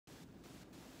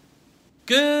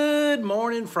Good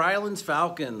morning, Fryelands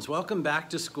Falcons. Welcome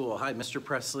back to school. Hi, Mr.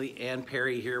 Presley and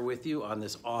Perry here with you on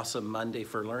this awesome Monday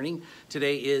for learning.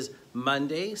 Today is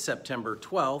Monday, September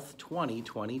 12th,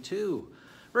 2022.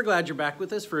 We're glad you're back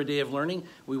with us for a day of learning.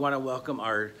 We want to welcome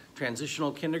our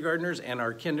transitional kindergartners and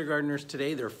our kindergartners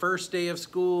today, their first day of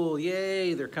school.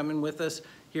 Yay, they're coming with us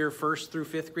here, first through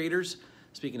fifth graders.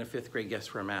 Speaking of fifth grade,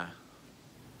 guess where I'm at?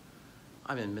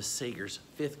 I'm in Miss Sager's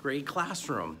fifth grade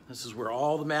classroom. This is where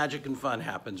all the magic and fun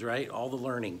happens, right? All the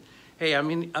learning. Hey,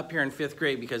 I'm up here in fifth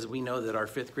grade because we know that our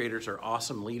fifth graders are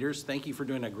awesome leaders. Thank you for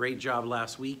doing a great job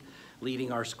last week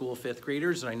leading our school fifth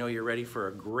graders, and I know you're ready for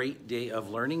a great day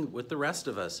of learning with the rest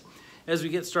of us. As we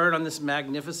get started on this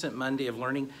magnificent Monday of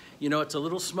learning, you know, it's a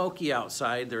little smoky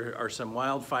outside. There are some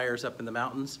wildfires up in the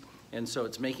mountains, and so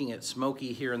it's making it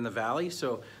smoky here in the valley.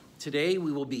 So today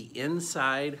we will be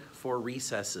inside for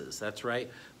recesses. That's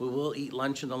right. We will eat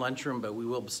lunch in the lunchroom, but we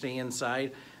will stay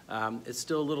inside. It's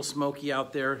still a little smoky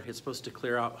out there. It's supposed to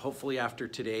clear out hopefully after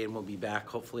today, and we'll be back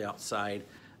hopefully outside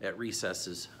at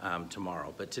recesses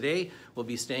tomorrow. But today we'll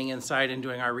be staying inside and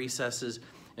doing our recesses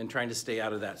and trying to stay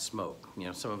out of that smoke. You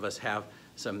know, some of us have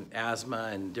some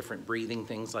asthma and different breathing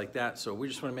things like that. So we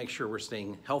just want to make sure we're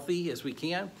staying healthy as we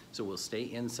can. So we'll stay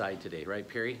inside today, right,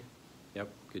 Perry? Yep,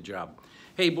 good job.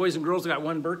 Hey, boys and girls, I got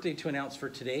one birthday to announce for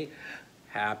today.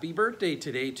 Happy birthday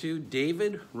today to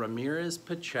David Ramirez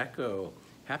Pacheco.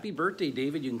 Happy birthday,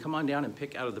 David. You can come on down and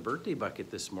pick out of the birthday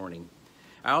bucket this morning.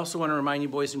 I also want to remind you,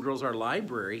 boys and girls, our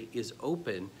library is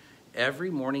open every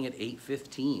morning at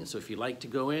 8:15. So if you'd like to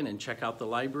go in and check out the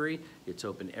library, it's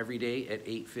open every day at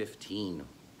 8:15.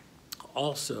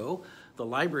 Also, the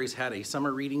library's had a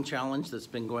summer reading challenge that's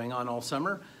been going on all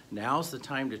summer. Now's the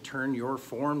time to turn your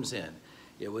forms in.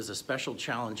 It was a special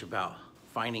challenge about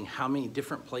finding how many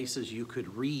different places you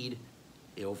could read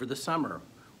over the summer.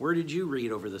 Where did you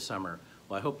read over the summer?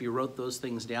 Well, I hope you wrote those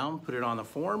things down, put it on a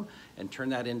form, and turn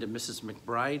that into Mrs.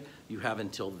 McBride. You have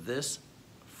until this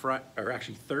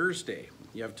Thursday.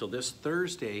 You have until this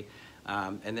Thursday,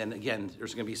 and then again,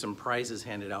 there's going to be some prizes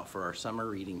handed out for our summer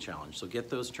reading challenge. So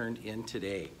get those turned in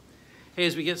today. Hey,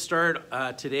 as we get started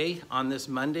today on this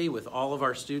Monday with all of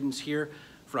our students here,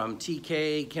 from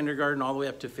TK, kindergarten, all the way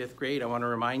up to fifth grade, I want to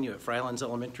remind you at Fryelands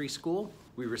Elementary School,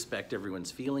 we respect everyone's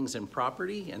feelings and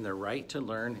property and their right to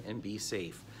learn and be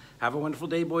safe. Have a wonderful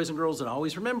day, boys and girls, and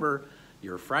always remember,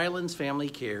 your Fryelands family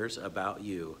cares about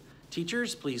you.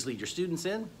 Teachers, please lead your students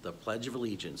in the Pledge of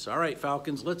Allegiance. All right,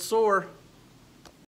 Falcons, let's soar.